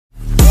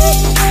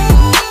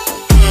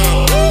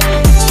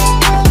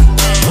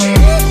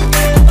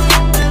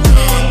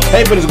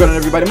What is going on,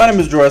 everybody? My name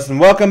is Joris, and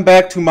welcome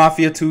back to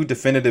Mafia 2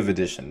 Definitive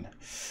Edition.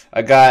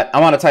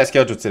 I'm on a tight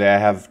schedule today. I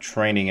have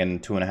training in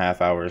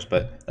 2.5 hours,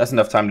 but that's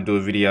enough time to do a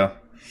video.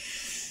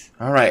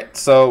 Alright,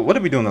 so what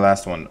did we do in the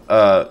last one?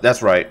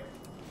 That's right.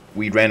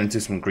 We ran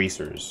into some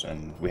greasers,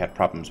 and we had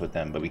problems with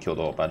them, but we killed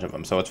a whole bunch of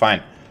them, so it's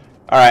fine.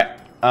 Alright,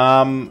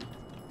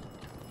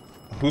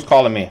 who's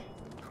calling me?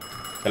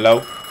 Hello?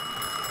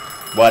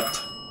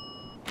 What?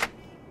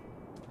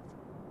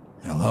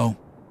 Hello?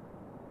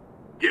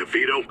 Yeah,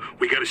 Vito,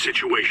 we got a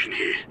situation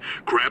here.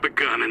 Grab a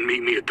gun and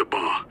meet me at the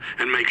bar.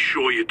 And make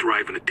sure you're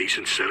driving a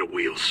decent set of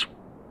wheels.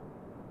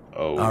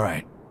 Oh.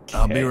 Alright,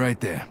 I'll be right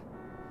there.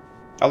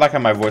 I like how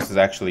my voice is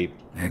actually...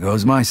 There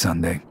goes my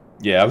Sunday.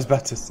 Yeah, I was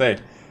about to say.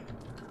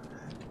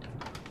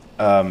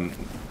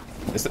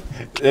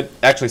 It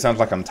actually sounds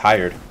like I'm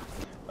tired.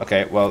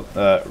 Okay, well,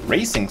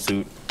 racing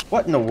suit?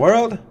 What in the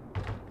world?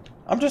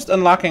 I'm just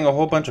unlocking a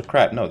whole bunch of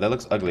crap. No, that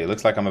looks ugly. It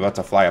looks like I'm about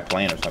to fly a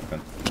plane or something.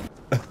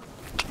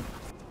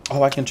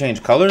 Oh, I can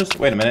change colors?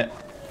 Wait a minute.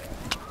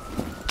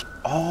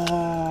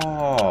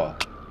 Oh.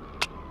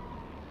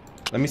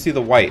 Let me see the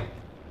white.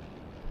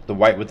 The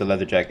white with the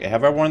leather jacket.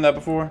 Have I worn that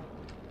before?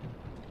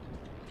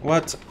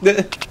 What?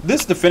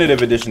 This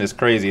definitive edition is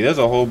crazy. There's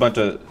a whole bunch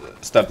of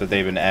stuff that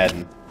they've been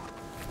adding.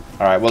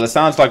 Alright, well, it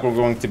sounds like we're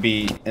going to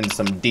be in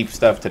some deep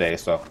stuff today,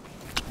 so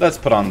let's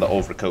put on the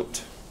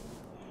overcoat.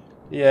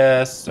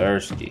 Yes,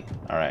 sirski.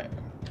 Alright.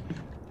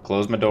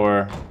 Close my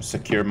door.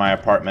 Secure my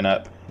apartment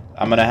up.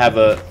 I'm gonna have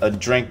a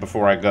drink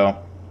before I go.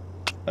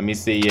 Let me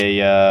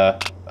see a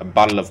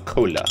bottle of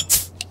cola.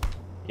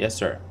 Yes,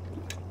 sir.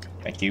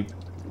 Thank you.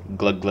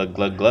 Glug, glug,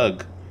 glug,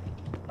 glug.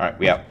 Alright,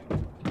 we out.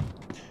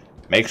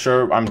 Make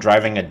sure I'm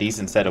driving a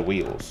decent set of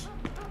wheels.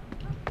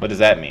 What does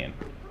that mean?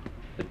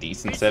 A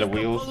decent set of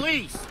wheels?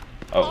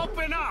 Oh.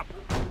 Open up.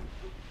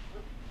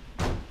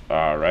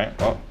 Alright,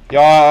 well,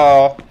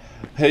 y'all...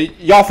 Hey,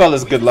 y'all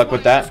fellas, good luck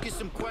with that.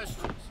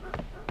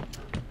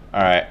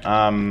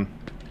 Alright,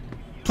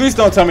 please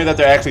don't tell me that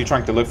they're actually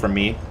trying to look for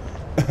me.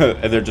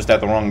 And they're just at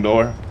the wrong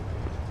door.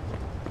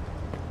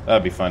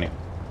 That'd be funny.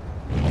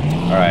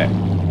 Alright.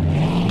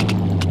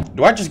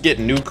 Do I just get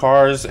new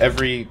cars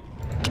every...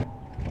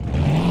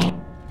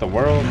 the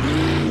world?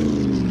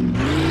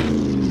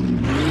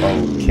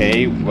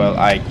 Okay, well,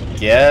 I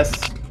guess...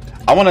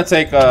 I want to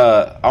take,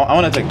 I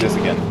want to take this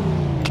again.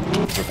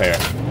 Repair.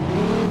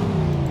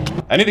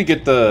 I need to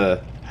get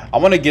the... I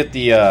want to get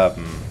the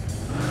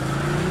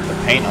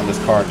paint on this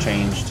car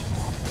changed.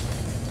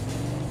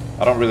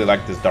 I don't really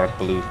like this dark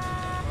blue.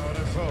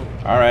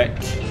 Alright.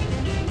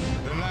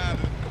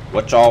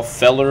 What y'all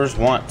fellers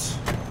want?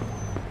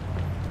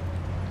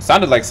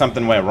 Sounded like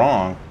something went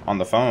wrong on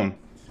the phone.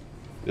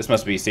 This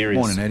must be serious.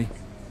 Morning, Eddie.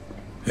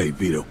 Hey,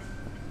 Vito.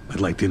 I'd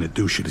like to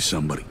introduce you to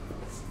somebody.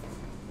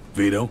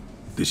 Vito,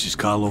 this is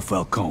Carlo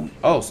Falcone.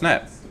 Oh,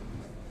 snap.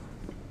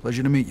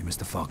 Pleasure to meet you,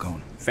 Mr.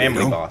 Falcone.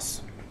 Family Vito?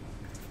 boss.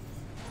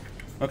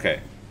 Okay.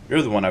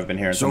 You're the one I've been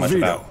hearing so much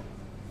Vito, about.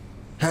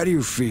 how do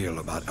you feel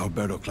about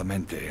Alberto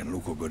Clemente and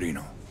Luco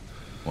Guarino?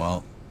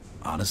 Well,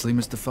 honestly,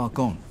 Mr.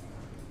 Falcone,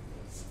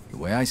 the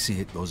way I see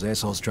it, those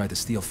assholes tried to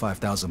steal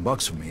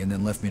 $5,000 from me and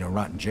then left me to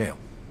rot in jail.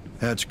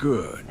 That's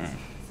good,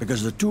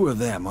 because the two of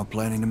them are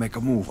planning to make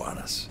a move on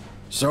us.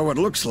 So it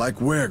looks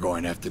like we're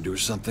going to have to do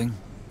something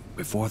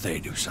before they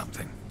do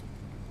something.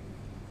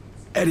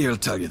 Eddie will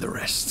tell you the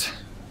rest.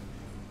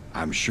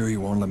 I'm sure you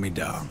won't let me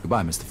down.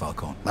 Goodbye, Mr.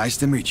 Falcone. Nice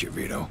to meet you,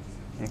 Vito.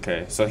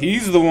 Okay, so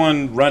he's the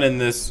one running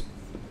this.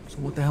 So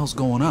what the hell's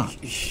going on?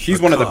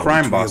 He's one of the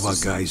crime Three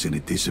bosses. of our guys and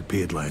it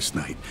disappeared last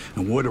night.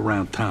 And word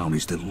around town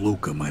is that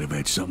Luca might have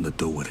had something to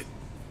do with it.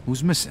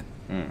 Who's missing?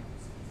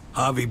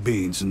 Harvey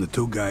Beans and the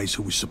two guys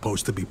who were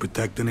supposed to be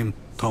protecting him,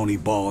 Tony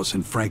Balls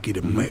and Frankie the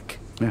Mick.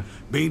 Yeah.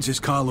 Beans is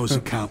Carlo's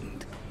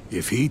accountant.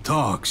 If he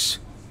talks,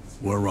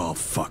 we're all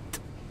fucked.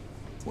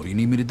 What do you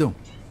need me to do?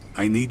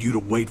 I need you to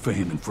wait for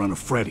him in front of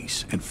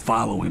Freddy's and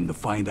follow him to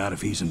find out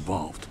if he's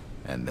involved.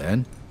 And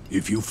then?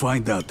 If you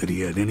find out that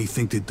he had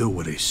anything to do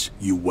with this,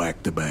 you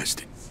whack the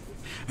bastard.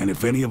 And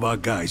if any of our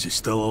guys is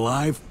still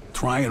alive,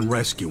 try and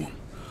rescue him.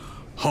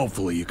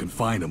 Hopefully you can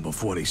find him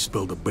before they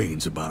spill the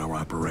beans about our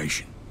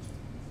operation.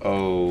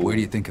 Oh. Where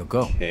do you think he'll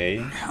go?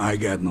 Okay. I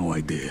got no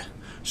idea.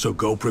 So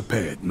go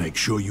prepared. Make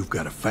sure you've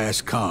got a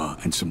fast car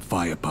and some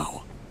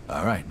firepower.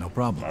 All right, no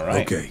problem. All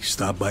right. Okay,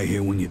 stop by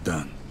here when you're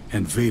done.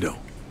 And Vito,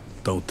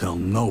 don't tell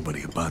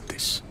nobody about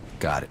this.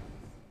 Got it.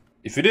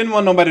 If you didn't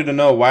want nobody to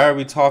know, why are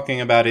we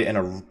talking about it in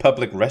a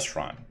public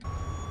restaurant?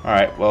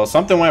 Alright, well,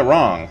 something went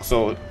wrong.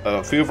 So,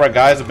 a few of our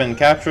guys have been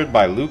captured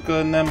by Luca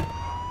and them.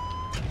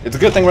 It's a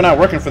good thing we're not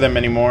working for them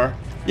anymore.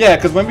 Yeah,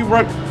 because when we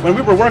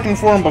were working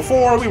for them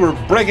before, we were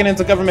breaking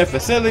into government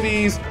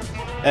facilities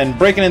and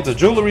breaking into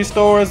jewelry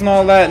stores and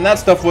all that, and that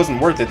stuff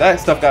wasn't worth it. That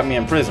stuff got me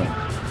in prison.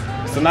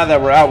 So now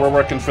that we're out, we're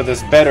working for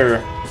this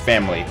better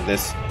family,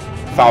 this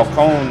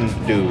Falcone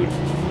dude.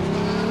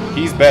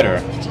 He's better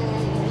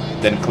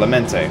than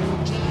Clemente.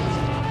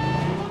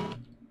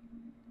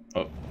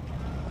 Oh.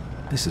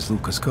 This is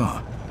Luca's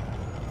car.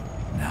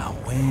 Now,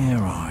 where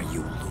are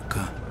you,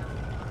 Luca?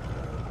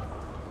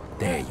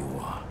 There you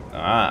are.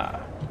 Ah.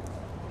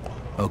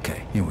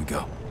 Okay, here we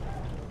go.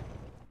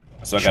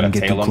 So I gotta Shouldn't get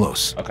tail too him?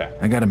 close. Okay.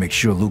 I gotta make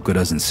sure Luca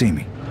doesn't see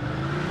me.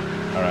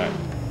 Alright.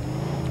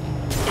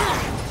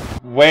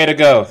 Way to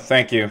go.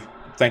 Thank you.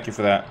 Thank you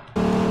for that.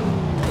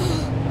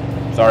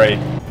 Sorry.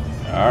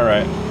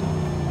 Alright.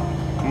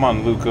 Come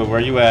on, Luca.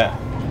 Where you at?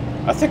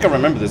 I think I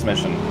remember this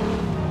mission.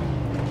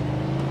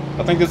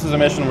 I think this is a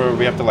mission where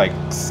we have to, like,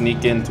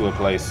 sneak into a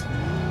place.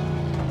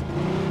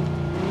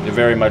 That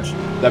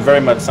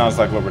very much sounds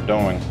like what we're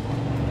doing.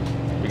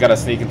 We gotta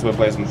sneak into a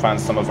place and find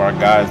some of our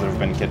guys that have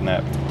been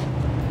kidnapped.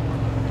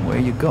 Where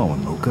you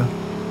going, Luca?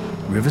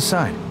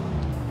 Riverside?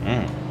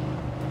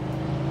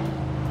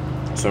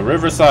 So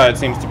Riverside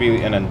seems to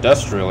be an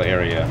industrial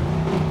area.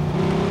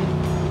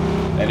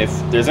 And if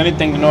there's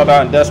anything to know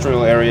about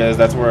industrial areas,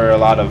 that's where a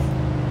lot of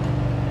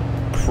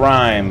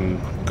crime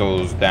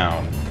goes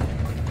down.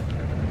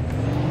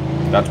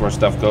 That's where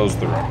stuff goes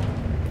through.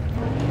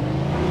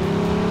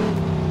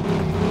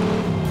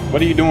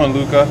 What are you doing,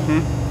 Luca?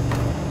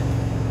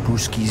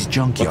 Brewski's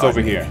junkyard. What's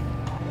over here?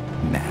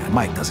 Nah,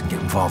 Mike doesn't get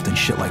involved in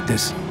shit like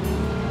this.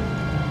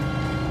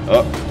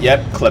 Oh,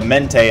 yep,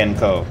 Clemente and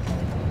Co.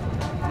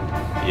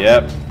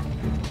 Yep.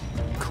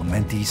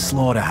 Clemente's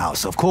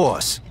slaughterhouse, of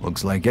course.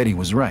 Looks like Eddie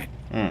was right.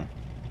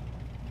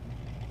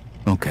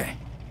 Okay,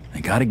 I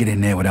gotta get in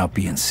there without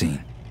being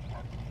seen.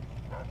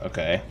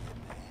 Okay.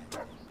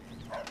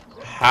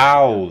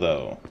 How,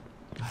 though?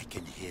 I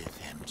can hear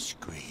them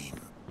scream.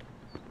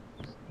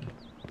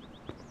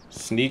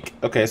 Sneak.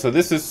 Okay, so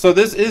this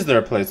is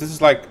their place. This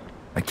is like.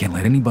 I can't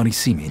let anybody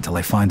see me until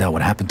I find out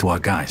what happened to our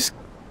guys.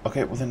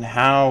 Okay, well then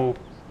how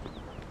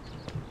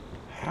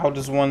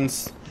does one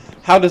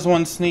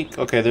sneak?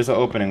 Okay, there's an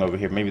opening over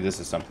here. Maybe this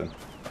is something.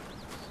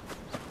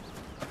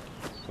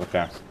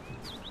 Okay.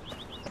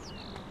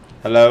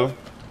 Hello?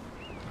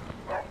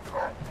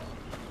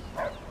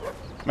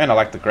 Man, I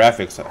like the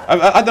graphics.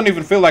 I don't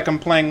even feel like I'm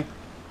playing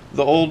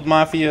the old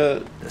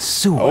Mafia. The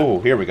sewer. Oh,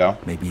 here we go.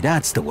 Maybe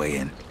that's the way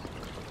in.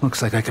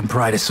 Looks like I can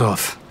pry this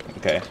off.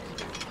 Okay.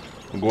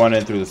 I'm going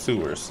in through the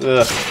sewers.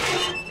 Ugh.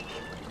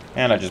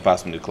 And I just bought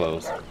some new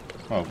clothes.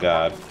 Oh,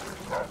 God.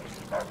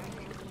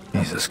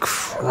 Jesus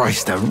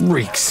Christ, that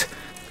reeks.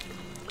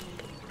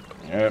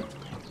 Yep.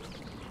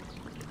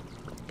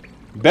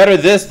 Better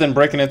this than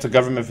breaking into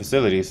government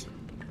facilities.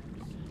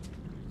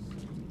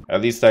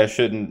 At least I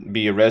shouldn't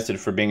be arrested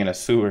for being in a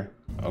sewer.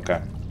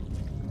 Okay.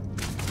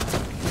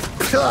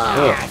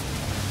 Ugh.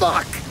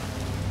 Fuck!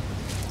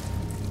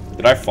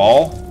 Did I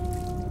fall?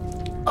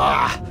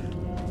 If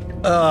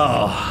you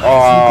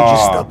could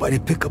just stop by to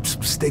pick up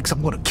some steaks,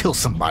 I'm gonna kill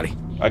somebody.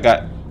 I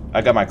got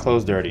my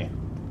clothes dirty.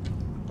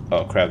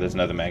 Oh crap, there's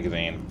another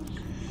magazine.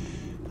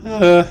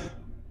 Nah.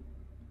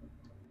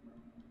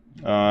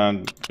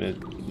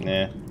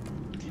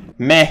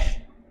 Meh.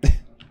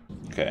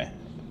 Okay.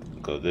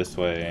 Go this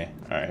way.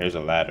 Alright, here's a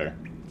ladder.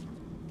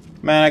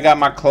 Man, I got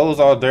my clothes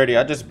all dirty.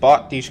 I just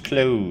bought these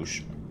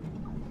clothes.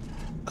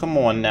 Come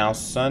on now,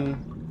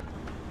 son.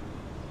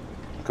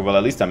 Okay, well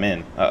at least I'm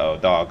in. Uh-oh,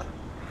 dog.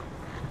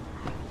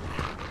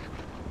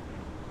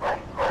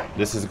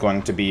 This is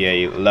going to be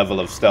a level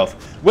of stealth.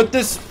 With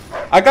this,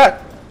 I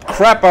got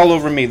crap all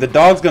over me. The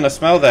dog's gonna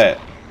smell that.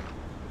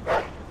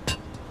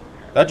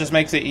 That just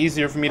makes it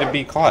easier for me to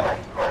be caught.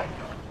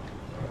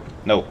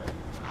 No.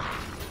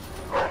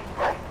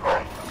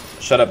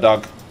 Shut up,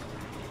 dog.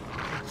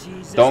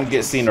 Jesus, Don't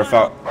get seen or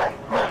found.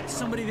 What,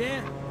 somebody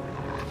there?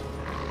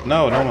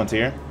 No, no one's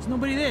here. There's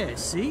nobody there,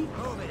 see?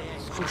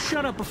 So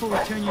shut up before we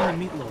turn you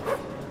into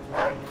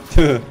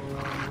meatloaf.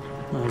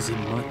 Lousy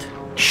mutt.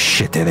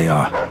 Shit, there they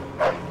are.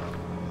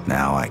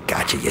 Now I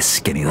got you, you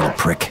skinny little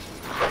prick.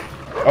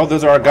 Oh,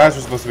 those are our guys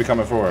we're supposed to be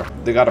coming for.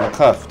 They got them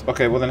cuffed.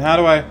 Okay, well then how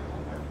do I...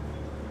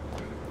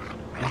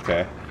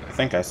 Okay, I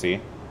think I see.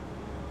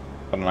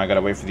 Hold on, I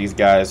gotta wait for these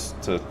guys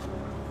to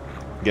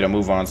get a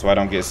move on so I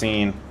don't get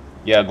seen.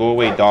 Yeah, go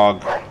away,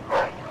 dog.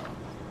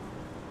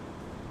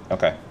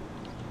 Okay.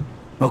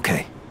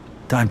 Okay,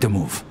 time to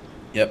move.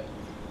 Yep.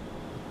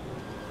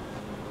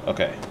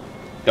 Okay.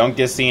 Don't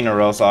get seen or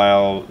else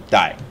I'll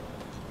die.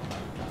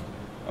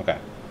 Okay.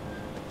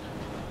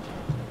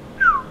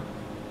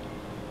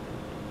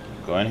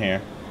 Go in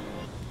here.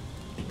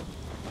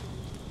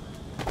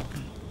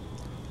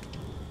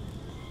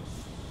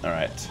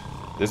 Alright.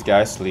 This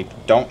guy's asleep.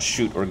 Don't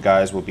shoot or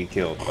guys will be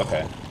killed.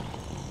 Okay.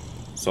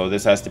 So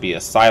this has to be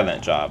a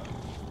silent job.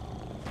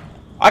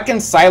 I can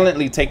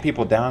silently take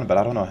people down, but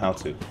I don't know how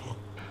to.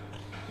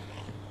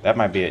 That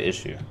might be an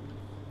issue.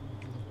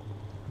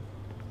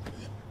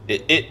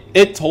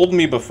 It told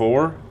me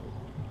before,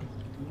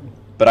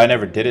 but I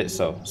never did it,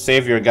 so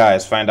save your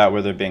guys, find out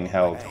where they're being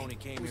held.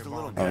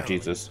 Oh,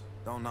 Jesus.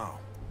 Don't know.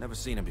 Never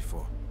seen him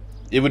before.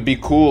 It would be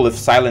cool if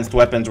silenced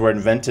weapons were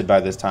invented by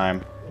this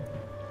time.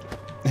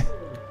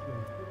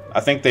 I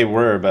think they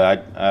were,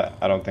 but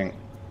I don't think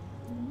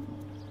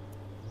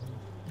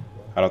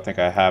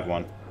I have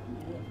one.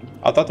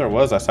 I thought there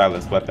was a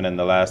silenced weapon in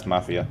the last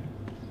Mafia.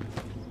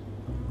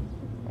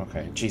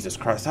 Okay, Jesus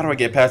Christ, how do I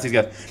get past these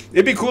guys?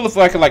 It'd be cool if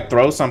I could like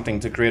throw something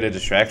to create a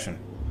distraction.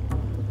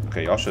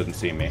 Okay, y'all shouldn't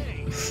see me.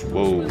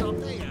 Whoa.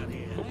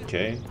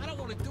 Okay.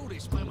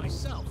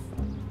 myself.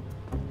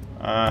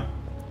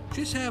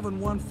 Just having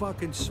one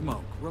fucking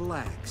smoke.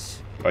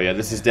 Relax. Oh yeah,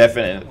 this is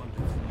definitely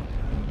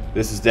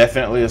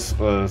a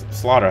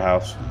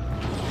slaughterhouse.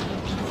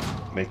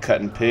 They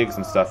cutting pigs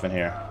and stuff in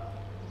here.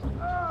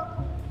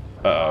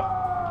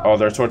 Uh-oh. Oh,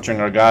 they're torturing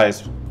our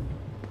guys.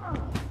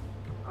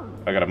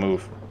 I gotta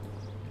move.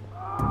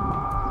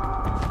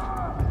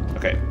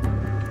 Okay.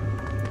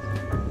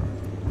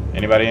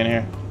 Anybody in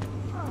here?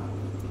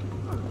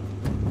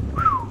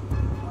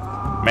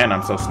 Man,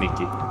 I'm so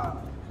sneaky.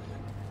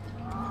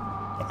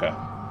 Okay.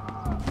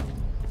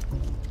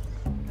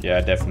 Yeah,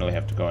 I definitely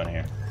have to go in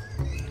here.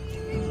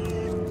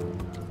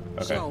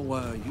 Okay.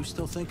 So, you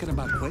still thinking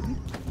about quitting?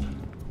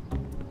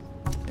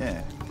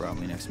 Yeah,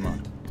 probably next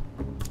month.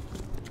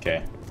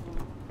 Okay.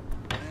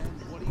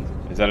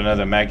 Is that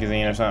another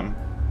magazine or something?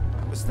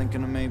 Was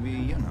thinking of maybe,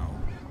 you know.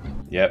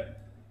 Yep.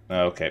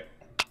 Okay.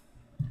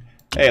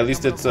 Hey, at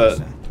least it's at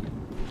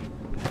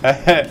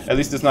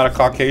least it's not a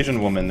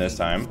Caucasian woman this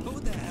time.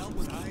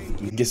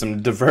 Get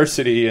some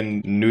diversity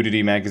in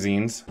nudity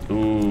magazines.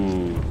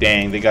 Ooh,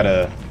 dang, they got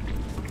a...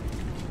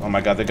 Oh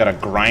my god, they got a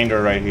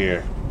grinder right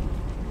here.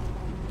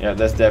 Yeah,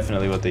 that's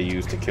definitely what they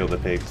use to kill the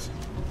pigs.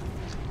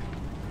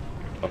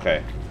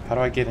 Okay, how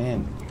do I get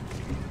in?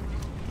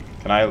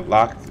 Can I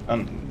lock...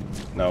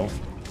 no.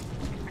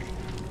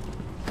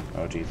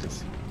 Oh,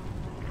 Jesus.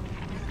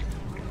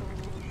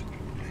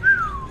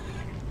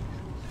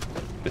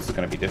 This is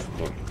gonna be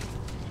difficult.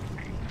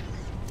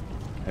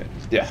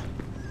 Yeah.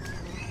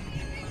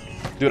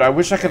 Dude, I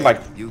wish I could,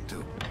 like... You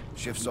two.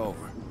 Shift's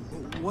over.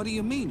 What do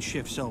you mean,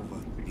 shift's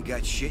over? You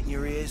got shit in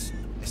your ears?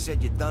 I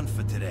said you're done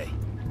for today.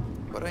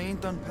 But I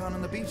ain't done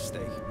pounding the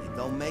beefsteak.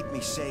 Don't make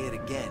me say it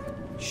again.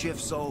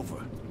 Shift's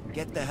over.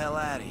 Get the hell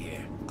out of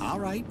here. All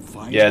right,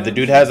 fine. Yeah, the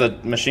dude has a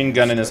machine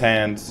gun in his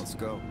hands. Let's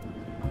go.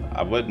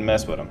 I wouldn't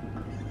mess with him.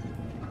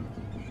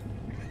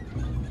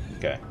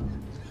 Okay.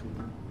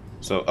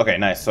 So, okay,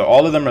 nice. So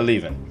all of them are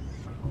leaving.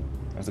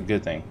 That's a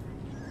good thing.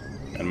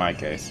 In my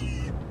case.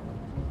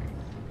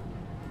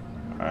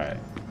 Alright.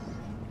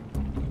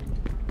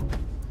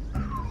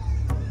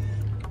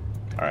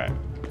 Alright.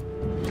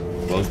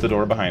 Close the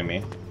door behind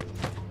me.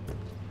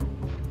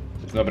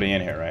 There's nobody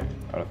in here, right?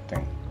 I don't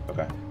think.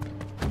 Okay.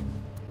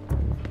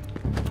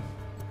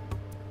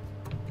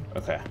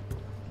 Okay.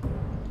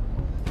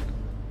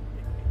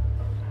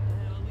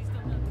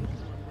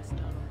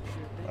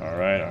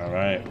 Alright,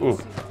 alright. Ooh.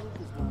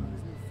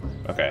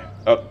 Okay.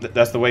 Oh,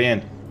 that's the way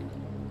in.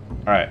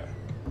 Alright.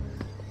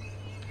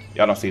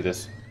 Y'all don't see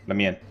this. Let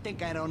me in.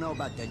 Think I don't know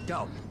about the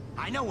dope.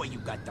 I know where you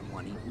got the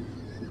money.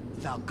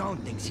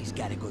 Falcone thinks he's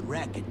got a good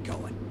racket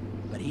going,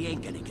 but he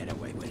ain't gonna get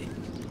away with it.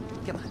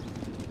 Come on.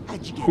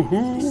 How'd you get into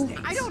the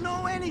States? I don't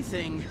know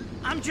anything.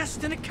 I'm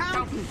just an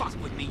accountant. Don't fuck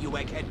with me, you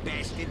egghead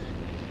bastard.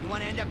 You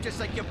wanna end up just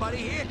like your buddy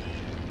here?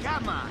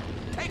 Come on,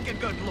 take a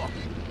good look.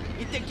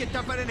 You think you're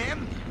tougher than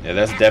him? Yeah,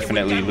 that's After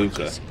definitely we're done with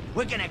Luca. this,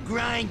 we're gonna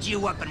grind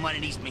you up in one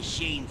of these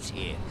machines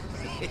here.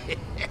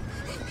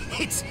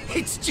 It's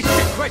just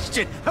a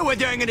question of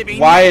whether I'm gonna be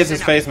Why nice is his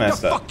enough face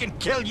messed to up? fucking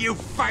kill you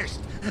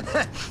first.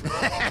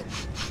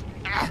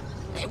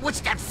 Hey, what's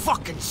that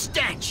fucking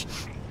stench?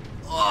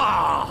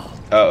 Oh!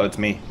 Oh, it's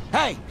me.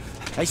 Hey,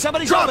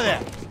 somebody's over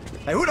there.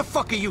 Hey, who the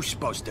fuck are you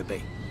supposed to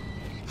be?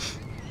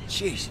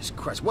 Jesus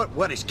Christ,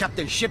 what is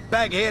Captain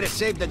Shitbag here to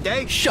save the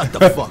day? Shut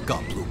the fuck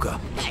up, Luca.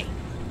 Hey,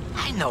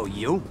 I know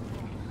you.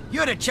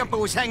 You're the chump who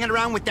was hanging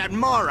around with that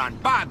moron,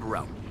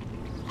 Barbaro.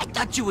 I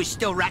thought you was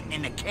still rotting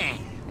in the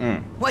can.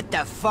 What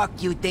the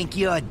fuck you think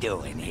you're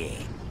doing here?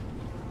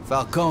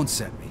 Falcone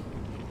sent me.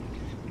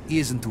 He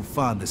isn't too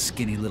fond of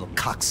skinny little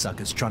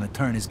cocksuckers trying to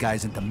turn his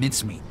guys into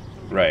mincemeat.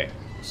 Right.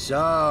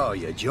 So,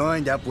 you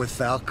joined up with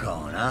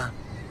Falcone, huh?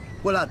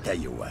 Well, I'll tell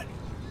you what.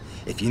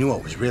 If you knew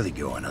what was really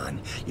going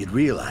on, you'd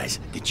realize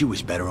that you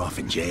was better off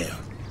in jail.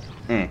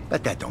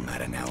 But that don't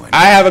matter now anyway.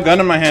 I have a gun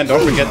in my hand.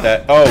 Don't forget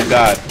that. Oh,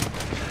 God.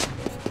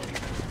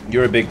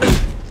 You're a big...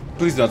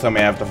 Please don't tell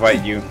me I have to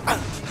fight you.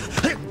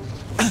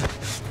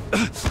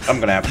 I'm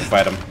gonna have to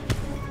fight him.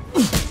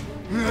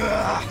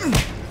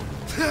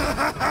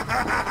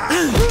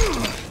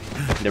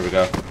 There we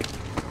go.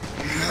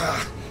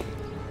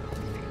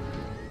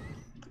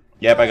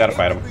 Yep, I gotta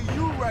fight him.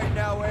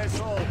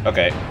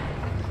 Okay.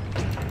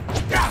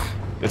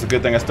 It's a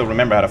good thing I still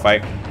remember how to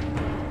fight.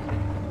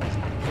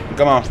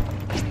 Come on.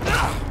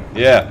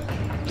 Yeah.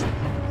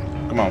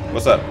 Come on.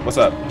 What's up? What's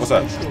up? What's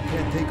up?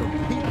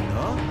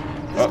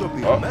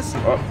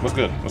 What's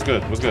good? What's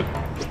good? What's good?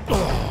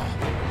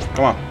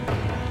 Come on.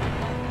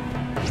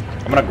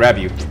 I'm gonna grab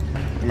you.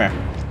 Come here.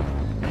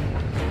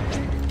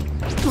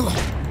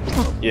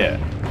 Yeah.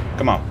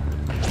 Come on.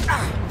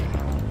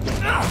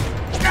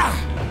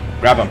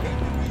 Grab him.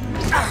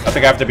 I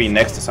think I have to be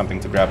next to something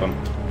to grab him.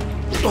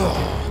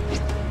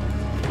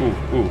 Ooh,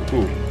 ooh,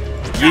 ooh.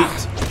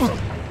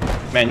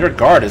 Yeet. Man, your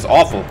guard is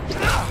awful.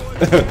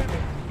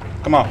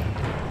 Come on.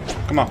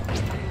 Come on.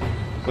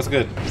 What's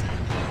good?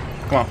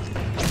 Come on.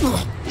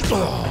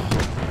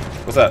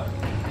 What's up?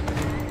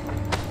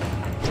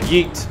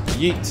 Yeet.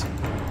 Yeet.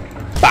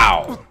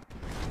 Bow.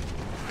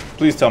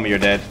 Please tell me you're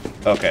dead.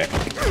 Okay.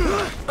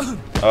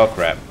 Oh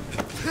crap.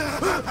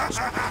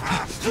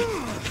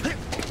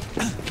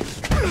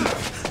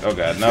 Oh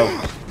god,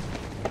 no.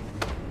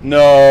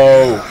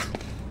 No.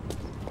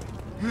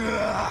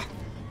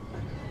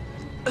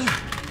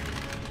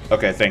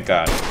 Okay, thank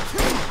God.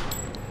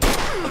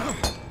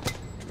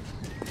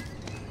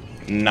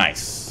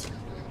 Nice.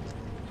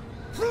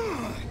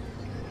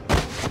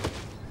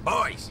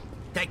 Boys,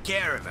 take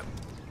care of him.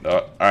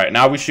 Alright,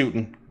 now we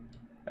shooting.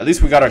 At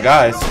least we got our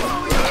guys.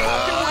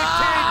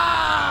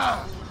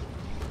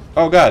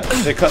 Oh god,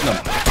 they're cutting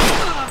them.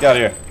 Get out of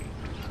here.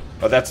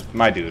 Oh, that's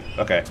my dude.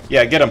 Okay.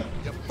 Yeah, get him.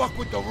 You fuck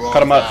with the wrong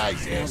Cut him up.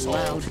 guys,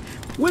 asshole.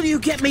 Will you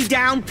get me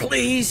down,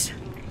 please?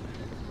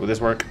 Will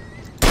this work?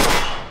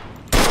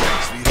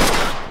 Thanks,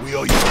 Vito. We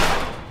owe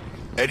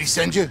you. Eddie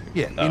send you?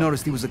 Yeah, we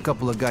noticed he was a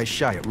couple of guys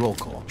shy at roll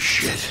call.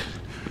 Shit.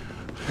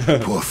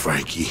 Poor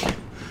Frankie.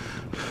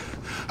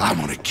 I'm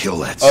gonna kill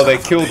that Oh, son they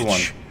of a killed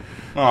bitch.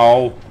 one.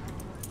 Oh.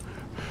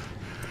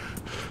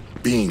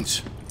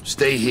 Beans,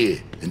 stay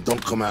here and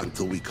don't come out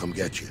until we come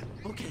get you.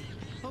 Okay,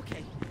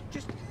 okay.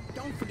 Just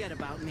don't forget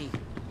about me.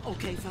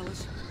 Okay,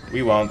 fellas?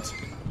 We won't.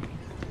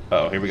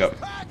 Oh, here we go.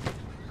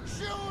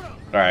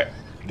 Alright.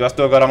 Do I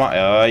still got all my...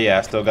 Oh, yeah,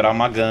 I still got all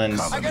my guns.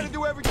 I gotta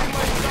do everything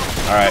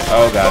myself. Alright.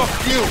 Oh, God.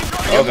 Fuck you.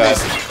 Oh, God.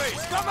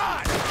 Come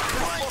on.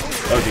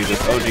 Oh, Jesus.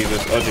 Oh,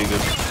 Jesus. Oh,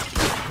 Jesus.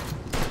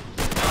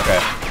 Okay.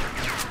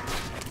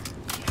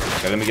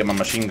 Okay, let me get my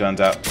machine guns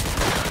out.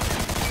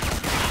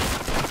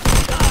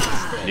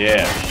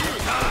 Yeah.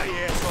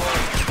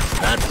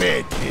 Not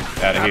bad.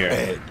 Get out of here.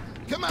 Bad.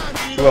 Come on,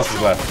 Who else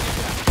is left?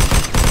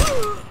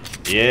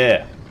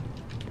 Yeah.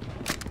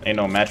 Ain't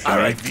no match for all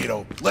me. right,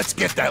 Vito. Let's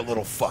get that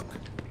little fuck.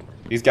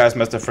 These guys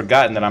must have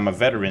forgotten that I'm a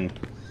veteran.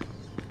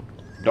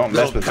 Don't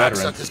mess Little with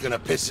veterans. cocksucker's gonna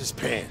piss his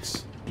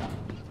pants.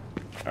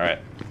 Alright.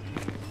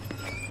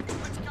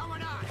 What's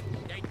going on?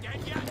 They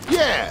dead yet?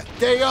 Yeah,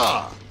 they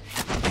are.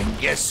 And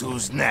guess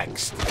who's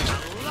next?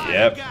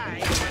 Yep.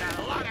 Guys with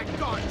a lot of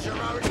guns are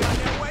already on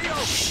their way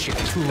over. Shit,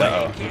 too late.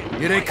 Uh-oh.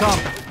 Here they come.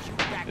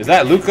 Is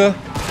that Luca?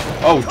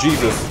 Oh,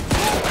 Jesus.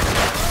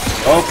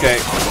 Okay.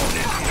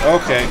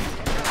 Okay.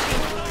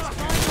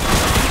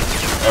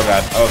 Oh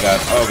god, oh god,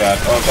 oh god,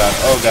 oh god,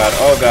 oh god,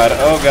 oh god,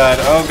 oh god,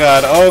 oh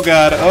god, oh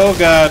god, oh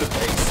god.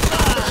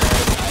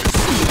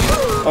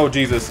 Oh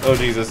Jesus, oh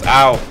Jesus,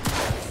 ow.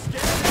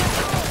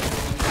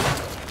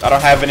 I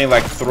don't have any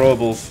like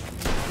throwables.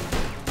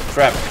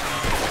 Crap.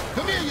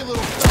 Come here, you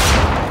little.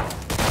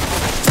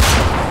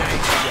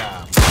 Nice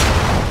job.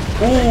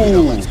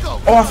 Ooh.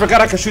 Oh, I forgot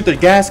I could shoot the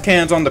gas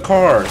cans on the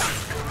cars.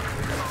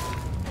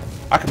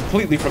 I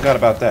completely forgot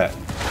about that.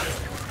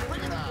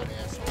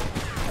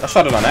 I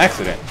shot it on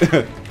accident.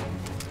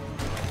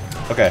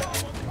 Okay.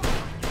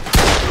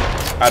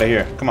 Out of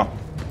here. Come on.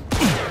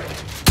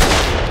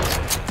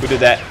 Who did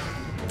that?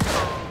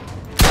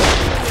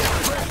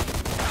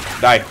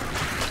 Die.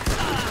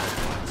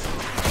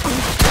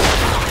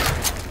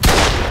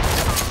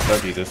 Oh,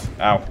 Jesus.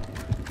 Ow.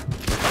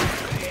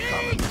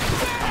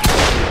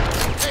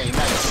 Hey,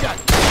 nice shot.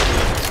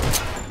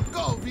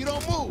 Go, Vito,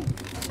 move.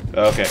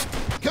 Okay.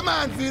 Come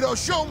on, Vito,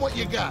 show him what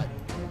you got.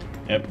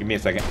 Yep, give me a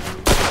second.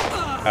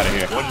 Out of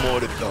here. One more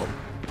to go.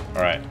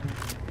 Alright.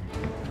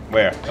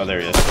 Where? Oh, there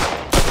he is.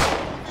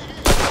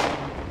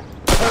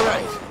 All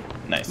right.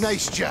 Nice.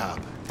 Nice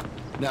job.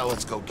 Now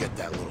let's go get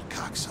that little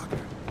cocksucker.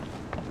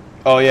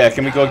 Oh, yeah.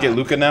 Can we go get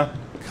Luca now?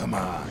 Come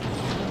on.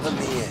 Let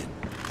me in.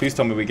 Please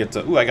tell me we get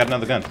to... Ooh, I got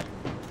another gun.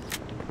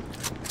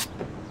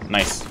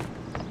 Nice.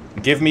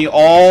 Give me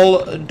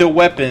all the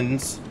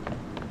weapons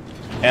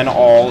and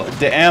all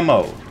the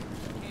ammo.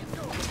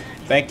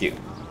 Thank you.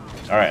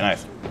 Alright,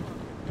 nice.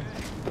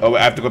 Oh,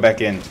 I have to go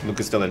back in.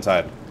 Luca's still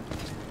inside.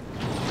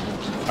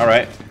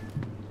 Alright.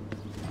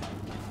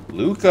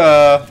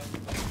 Luca!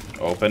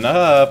 Open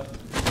up.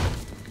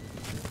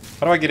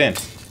 How do I get in?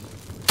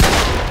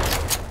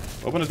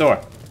 Open the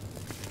door.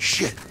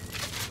 Shit.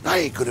 I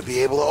ain't gonna be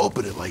able to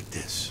open it like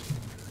this.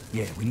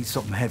 Yeah, we need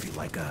something heavy,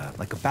 like a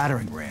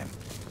battering ram.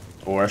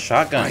 Or a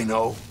shotgun. I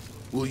know.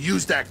 We'll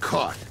use that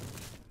cart.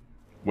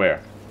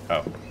 Where?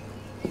 Oh.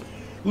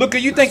 Luca,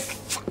 you think...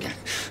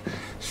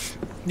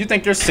 You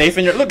think you're safe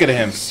in your... Look at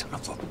him.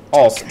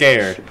 All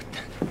scared.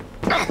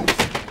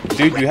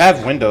 Dude, you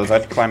have windows.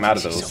 I'd climb out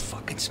of those.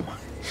 Fucking smart.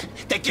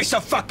 Think you're so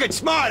fucking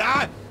smart,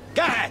 huh?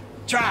 Go ahead,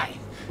 try.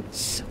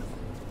 Son of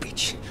a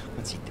bitch.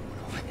 What's he doing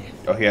over there?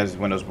 Oh, he has his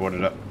windows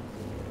boarded up.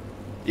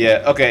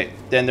 Yeah, okay.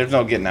 Then there's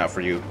no getting out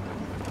for you.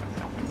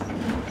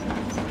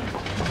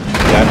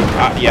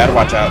 Yeah, I'd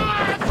watch out.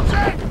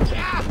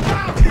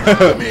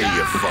 Come here,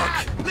 you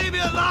fuck. Leave me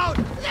alone!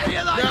 Leave me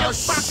alone, Now you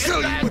fucking show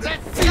you what it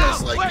bastard!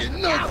 feels No, like, wait, you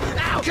no, know.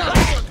 no,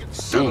 Fucking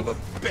son of a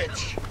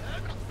bitch.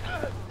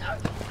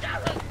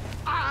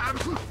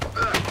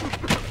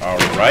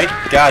 Alright.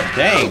 God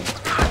dang.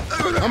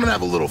 I'm gonna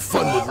have a little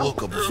fun with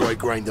Luca before I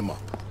grind him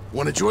up.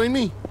 Wanna join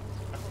me?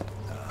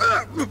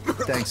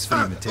 Thanks for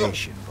the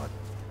invitation, but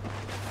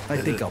I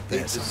think I'll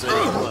pass.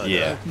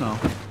 Yeah. No.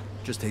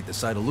 Just hate the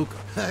sight of Luca.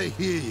 I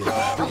hear you,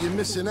 but you're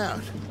missing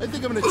out. I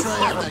think I'm gonna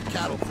try out that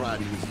cattle prod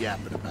he was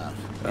yapping about.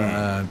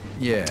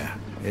 Yeah.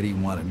 Eddie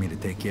wanted me to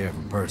take care of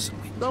him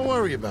personally. Don't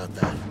worry about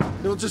that.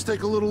 It'll just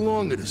take a little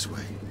longer this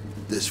way.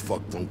 This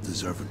fuck don't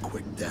deserve a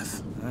quick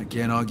death. I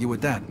can't argue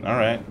with that. All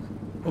right.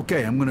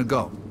 Okay, I'm gonna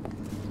go.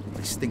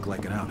 I stink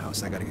like an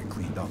outhouse. I gotta get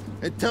cleaned up.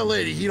 And tell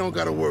Eddie he don't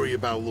gotta worry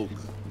about Luca.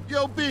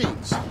 Yo,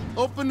 Beans,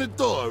 open the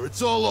door.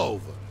 It's all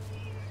over.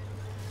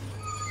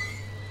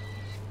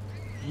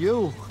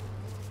 You're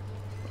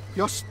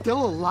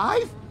still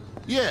alive?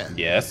 Yeah.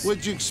 Yes.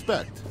 What'd you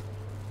expect?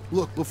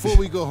 Look, before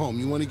we go home,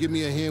 you want to give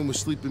me a hand with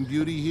Sleeping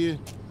Beauty here?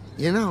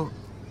 You know,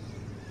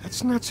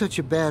 that's not such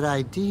a bad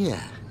idea.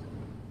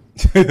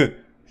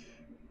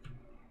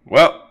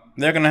 Well,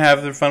 they're gonna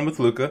have their fun with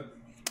Luca.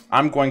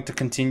 I'm going to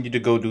continue to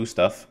go do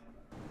stuff.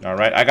 All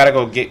right, I gotta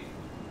go get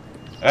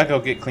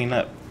cleaned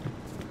up.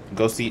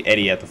 Go see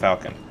Eddie at the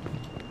Falcon.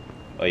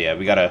 Oh yeah,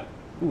 we gotta.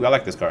 Ooh, I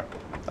like this car.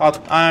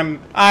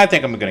 I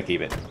think I'm gonna keep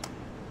it.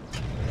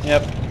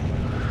 Yep.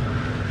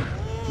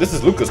 This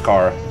is Luca's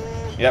car.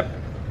 Yep,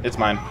 it's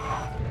mine.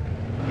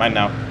 Mine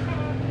now.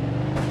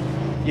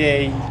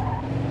 Yay.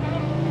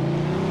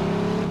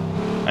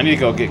 I need to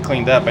go get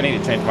cleaned up. I need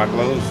to change my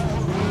clothes.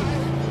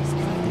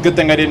 Good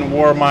thing I didn't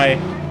wear my...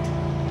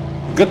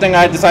 Good thing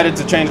I decided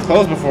to change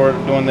clothes before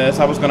doing this.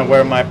 I was going to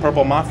wear my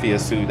purple Mafia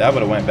suit. That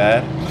would have went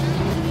bad.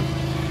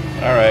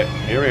 Alright,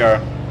 here we are.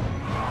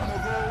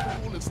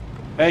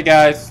 Hey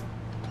guys.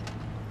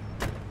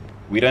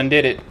 We done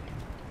did it.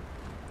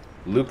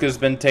 Luca's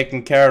been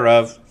taken care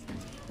of.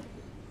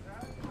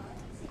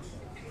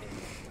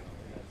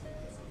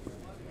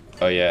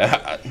 Oh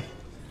yeah.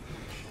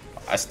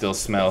 I still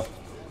smell.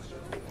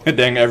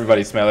 Dang,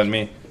 everybody's smelling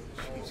me.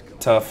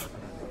 Tough.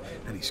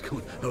 And he's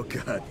going, oh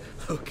God,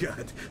 oh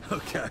God,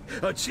 oh God,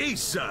 oh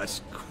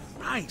Jesus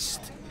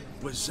Christ.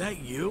 Was that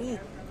you?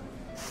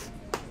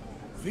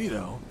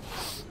 Vito?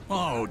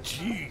 Oh,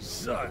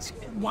 Jesus.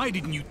 Why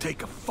didn't you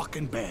take a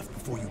fucking bath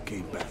before you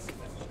came back?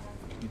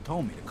 You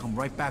told me to come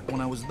right back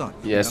when I was done.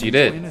 Yes, you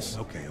did.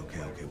 Okay.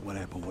 What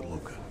happened with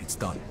Luca? It's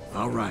done.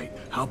 All right.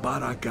 How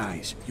about our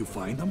guys? You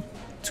find them?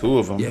 2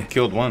 of them. Yeah.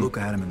 Killed one. Luca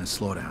had him in the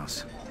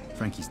slaughterhouse.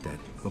 Frankie's dead,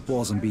 but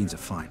Balls and Beans are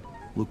fine.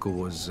 Luca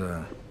was,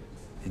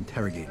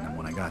 interrogating him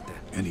when I got there.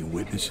 Any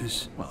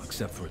witnesses? Well,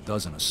 except for a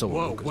dozen or so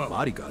of Luca's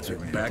bodyguards who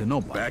ran into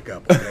nobody. Back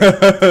up,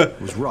 okay?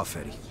 It was rough,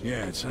 Eddie.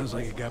 Yeah, it sounds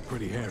like it got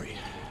pretty hairy.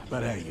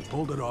 But hey, you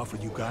pulled it off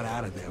and you got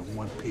out of there in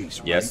one piece,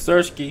 right? Yes,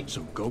 Sirski.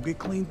 So go get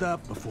cleaned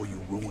up before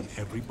you ruin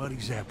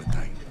everybody's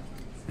appetite.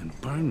 And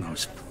burn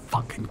those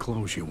fucking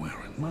clothes you're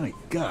wearing. My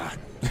God.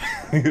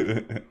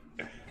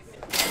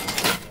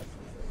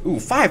 Ooh,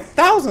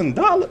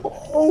 $5,000.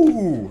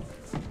 Oh,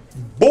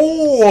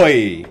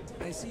 boy.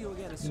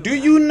 Do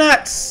you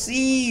not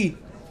see?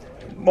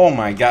 Oh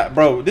my God,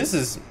 bro. This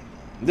is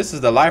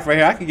the life right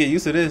here. I could get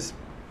used to this.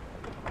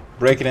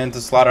 Breaking into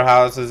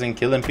slaughterhouses and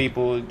killing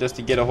people just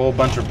to get a whole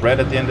bunch of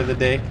bread at the end of the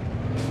day.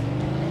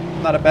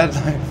 Not a bad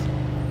life.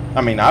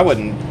 I mean, I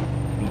wouldn't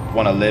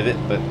want to live it,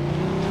 but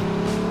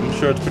I'm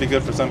sure it's pretty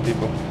good for some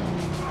people.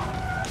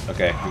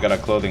 Okay, we got a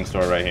clothing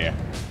store right here.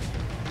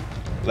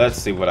 Let's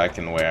see what I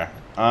can wear.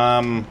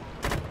 I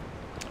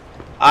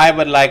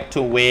would like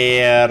to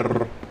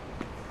wear...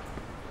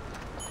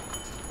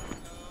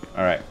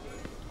 Alright.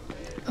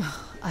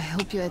 I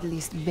hope you at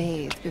least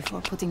bathe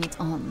before putting it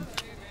on.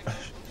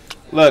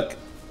 Look,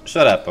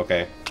 shut up,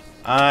 okay?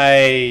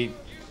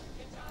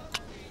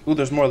 Ooh,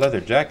 there's more leather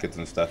jackets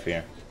and stuff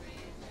here.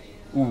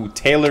 Ooh,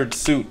 tailored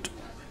suit.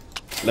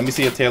 Let me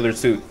see a tailored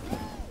suit.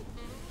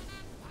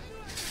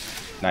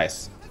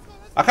 Nice.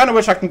 I kind of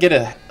wish I can get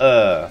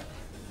a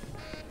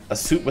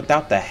suit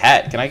without the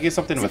hat. Can I get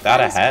something without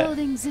a hat?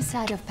 Clothing this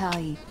side of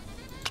Paris.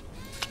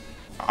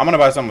 I'm gonna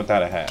buy something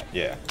without a hat.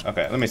 Yeah.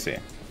 Okay. Let me see.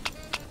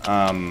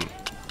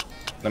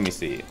 Let me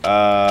see.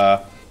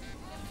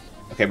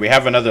 Okay, we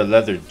have another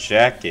leather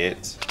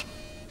jacket.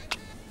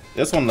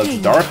 This one looks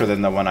darker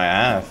than the one I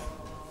have.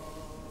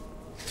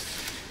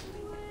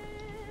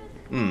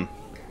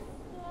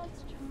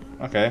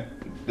 Okay.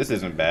 This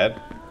isn't bad.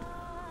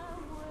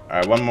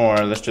 Alright, one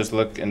more. Let's just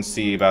look and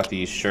see about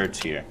these shirts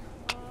here.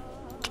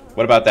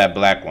 What about that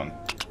black one?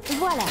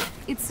 Voila,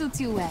 it suits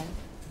you well.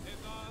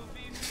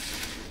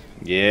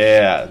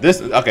 Yeah, this.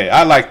 Okay,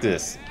 I like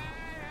this.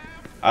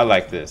 I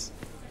like this.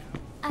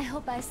 I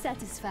hope I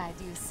satisfied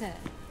you, sir.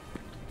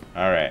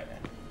 Alright.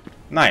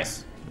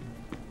 Nice.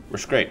 We're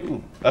straight.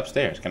 Ooh,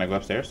 upstairs. Can I go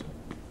upstairs?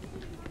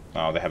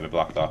 Oh, they have it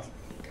blocked off.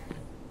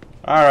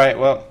 Alright,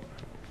 well.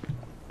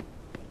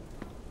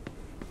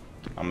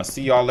 I'm gonna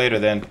see y'all later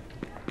then.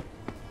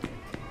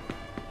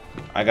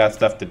 I got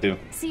stuff to do.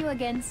 See you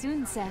again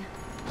soon, sir.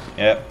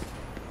 Yep.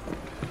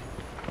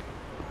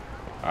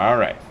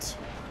 Alright.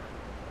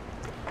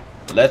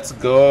 Let's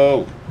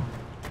go.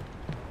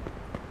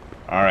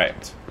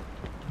 Alright.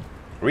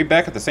 Are we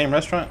back at the same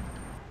restaurant?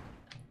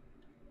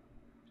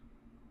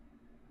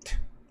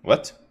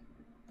 What?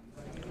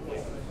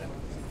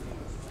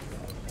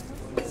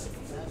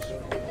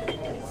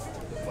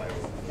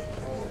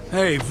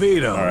 Hey,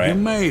 Vito, right. you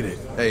made it.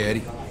 Hey,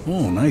 Eddie.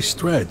 Oh, nice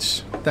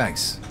threads.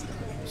 Thanks.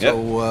 Yep.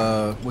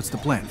 So, what's the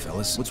plan,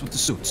 fellas? What's with the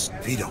suits?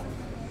 Vito,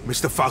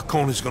 Mr.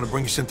 Falcone is gonna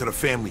bring us into the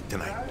family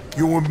tonight.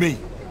 You and me.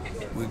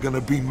 We're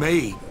gonna be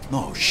made.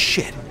 No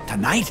shit.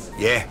 Tonight?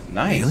 Yeah.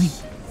 Nice. Really?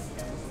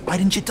 Why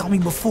didn't you tell me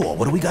before?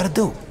 What do we gotta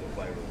do?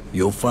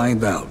 You'll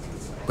find out.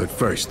 But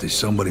first, there's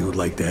somebody who'd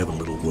like to have a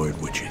little word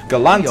with you.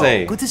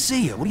 Galante. Yo, good to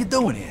see you. What are you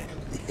doing here?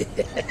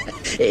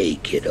 Hey,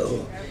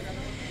 kiddo.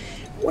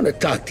 I want to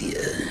talk to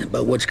you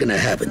about what's gonna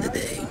happen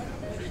today.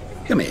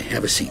 Come here,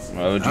 have a seat.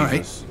 Oh,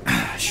 Jesus. All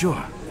right.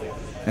 Sure.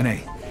 And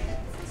hey,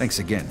 thanks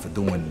again for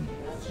doing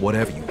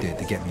whatever you did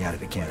to get me out of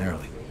the can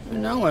early.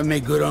 Now I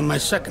make good on my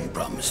second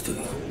promise to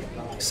you.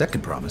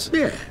 Second promise?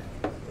 Yeah.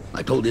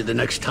 I told you the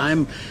next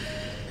time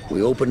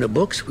we opened the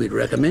books, we'd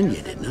recommend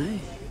you, didn't I?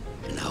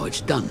 And now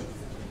it's done.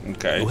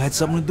 Okay. Who had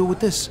something to do with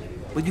this?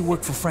 But you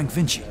work for Frank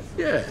Vinci.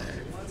 Yeah.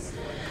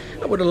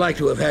 I would have liked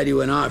to have had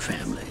you in our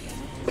family.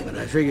 But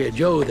I figured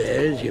Joe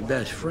there is your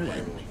best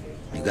friend.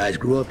 You guys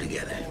grew up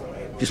together.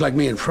 Just like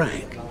me and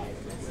Frank.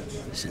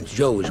 Since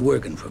Joe was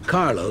working for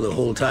Carlo the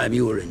whole time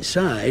you were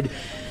inside,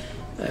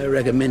 I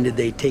recommended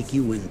they take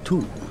you in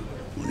too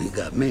when he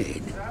got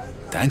made.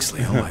 Thanks,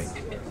 Leo.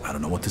 I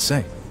don't know what to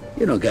say.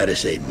 You don't gotta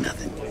say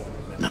nothing.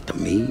 Not to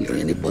me or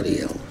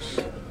anybody else.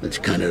 That's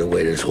kind of the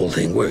way this whole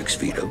thing works,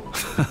 Vito.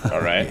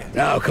 All right.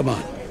 Now, come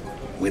on.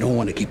 We don't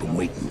want to keep him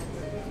waiting.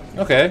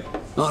 Okay.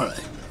 All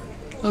right.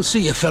 I'll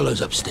see you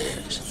fellas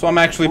upstairs. So I'm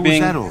actually What was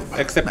being that all about?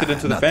 accepted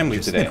into the Nothing, family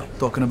just, today. You know,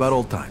 talking about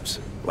old times.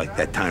 Like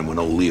that time when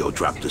old Leo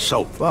dropped the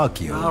soap.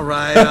 Fuck you. All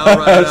right, all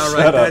right, all Shut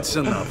right. up. That's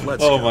enough.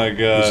 Let's Oh go. my These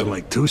God. are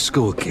like two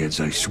school kids,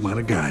 I swear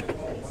to God.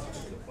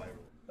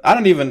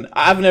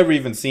 I've never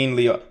even seen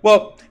Leo.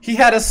 Well, he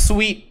had a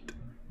suite.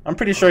 I'm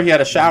pretty sure he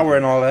had a shower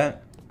and all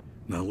that.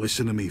 Now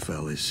listen to me,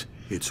 fellas.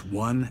 It's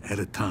one at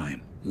a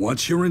time.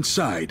 Once you're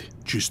inside,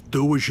 just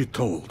do as you're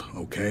told,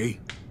 okay?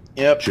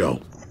 Yep.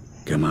 Joe,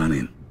 come on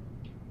in.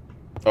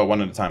 Oh,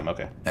 one at a time.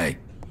 Okay. Hey.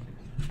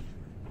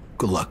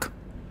 Good luck.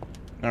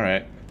 All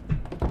right.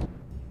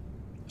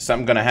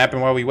 Something gonna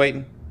happen while we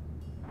waiting?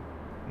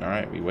 All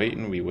right, we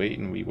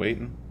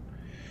waiting.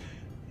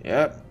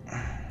 Yep.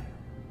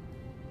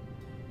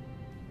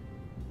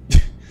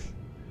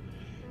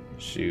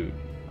 Shoot.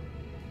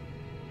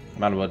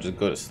 Might as well just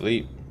go to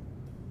sleep.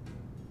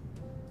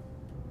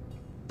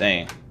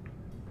 Dang.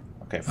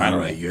 Okay,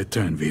 finally. All right, your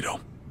turn, Vito.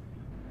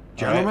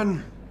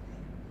 Gentlemen,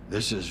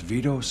 this is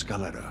Vito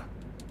Scaletta.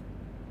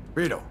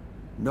 Vito,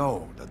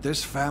 know that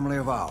this family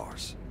of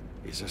ours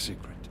is a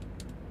secret.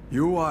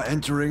 You are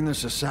entering the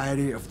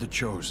Society of the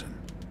Chosen.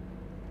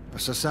 A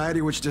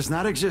society which does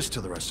not exist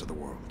to the rest of the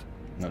world.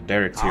 No,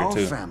 Derek's here Our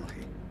too. family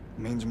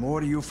means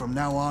more to you from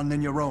now on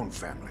than your own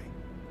family,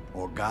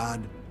 or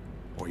God,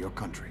 or your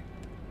country.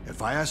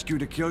 If I ask you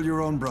to kill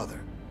your own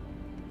brother,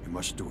 you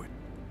must do it.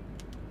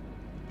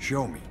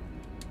 Show me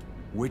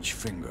which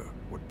finger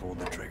would pull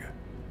the trigger.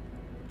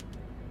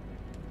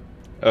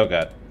 Oh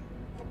God.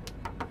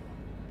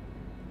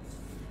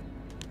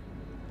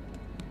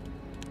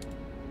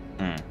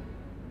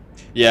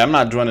 Yeah, I'm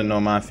not joining no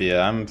mafia.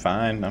 I'm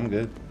fine. I'm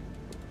good.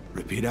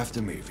 Repeat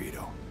after me,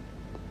 Vito.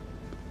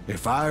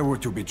 If I were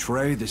to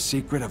betray the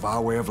secret of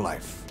our way of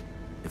life,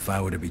 If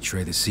I were to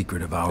betray the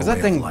secret of our Is way that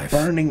of thing life,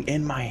 burning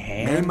in my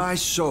hand? may my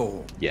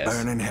soul Yes.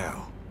 burn in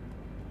hell,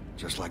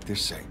 just like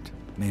this saint.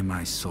 may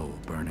my soul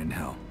burn in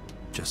hell,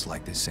 just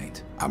like this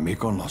saint.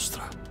 Amico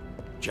Nostra.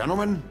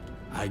 Gentlemen,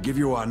 I give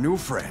you our new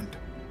friend,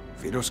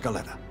 Vito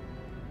Scaletta.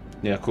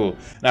 Yeah, cool.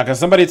 Now, can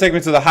somebody take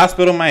me to the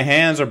hospital? My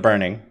hands are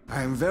burning.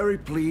 I am very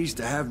pleased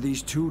to have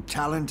these two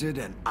talented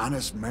and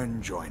honest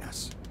men join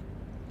us.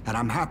 And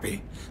I'm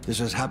happy this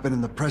has happened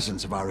in the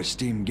presence of our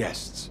esteemed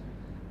guests,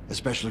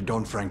 especially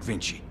Don Frank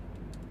Vinci.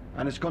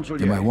 And his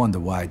You might wonder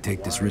why I'd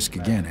take this risk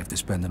again after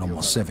spending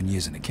almost 7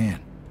 years in the can.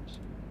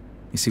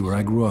 You see, where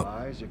I grew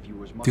up,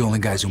 the only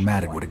guys who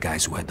mattered were the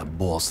guys who had the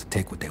balls to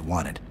take what they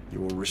wanted. You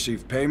will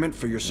receive payment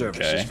for your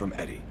services Okay. from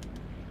Eddie.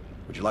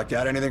 Would you like to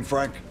add anything,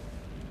 Frank?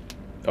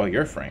 Oh,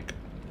 you're Frank.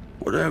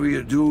 Whatever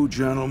you do,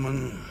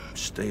 gentlemen,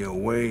 stay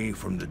away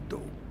from the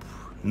dope.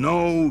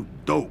 No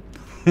dope.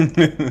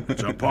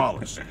 It's our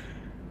policy.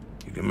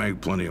 You can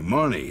make plenty of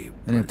money.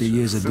 And after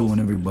years of doing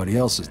everybody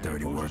else's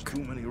dirty Poses work,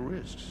 too many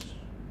risks.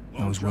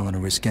 I was willing to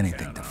risk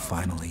anything to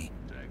finally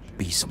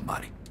be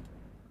somebody.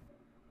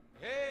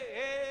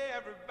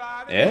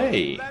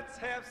 Hey.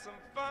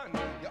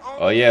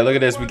 Oh yeah, look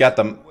at this. We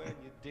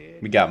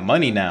got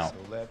money now.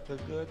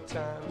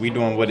 We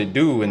doing what it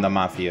do in the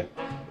mafia.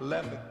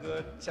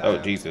 Oh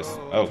Jesus.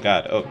 Oh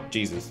God. Oh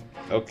Jesus.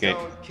 Okay.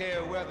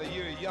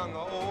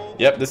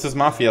 Yep, this is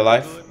mafia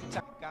life.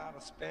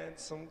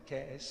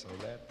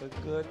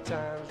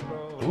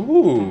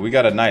 Ooh, we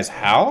got a nice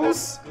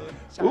house.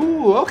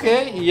 Ooh,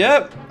 okay.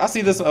 Yep. I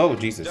see this. Oh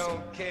Jesus.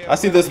 I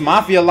see this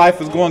mafia life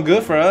is going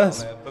good for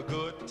us.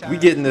 We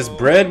getting this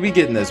bread. We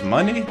getting this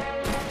money.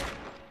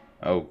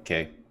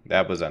 Okay.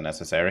 That was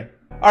unnecessary.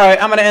 All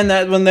right, I'm gonna end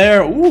that one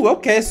there. Ooh,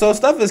 okay, so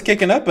stuff is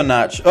kicking up a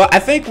notch. I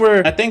think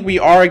we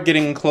are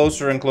getting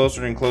closer and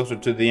closer and closer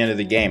to the end of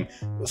the game.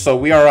 So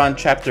we are on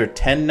chapter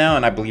 10 now,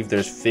 and I believe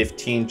there's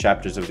 15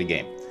 chapters of the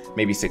game.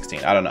 Maybe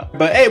 16, I don't know.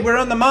 But hey, we're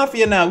on the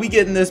Mafia now. We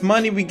getting this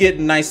money, we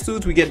getting nice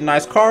suits, we getting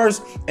nice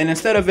cars, and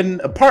instead of in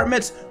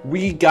apartments,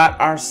 we got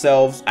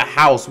ourselves a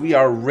house. We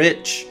are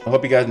rich. I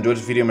hope you guys enjoyed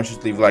this video. Make sure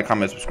to leave a like,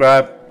 comment,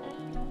 subscribe.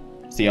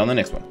 See you on the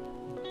next one.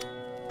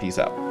 Peace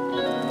out.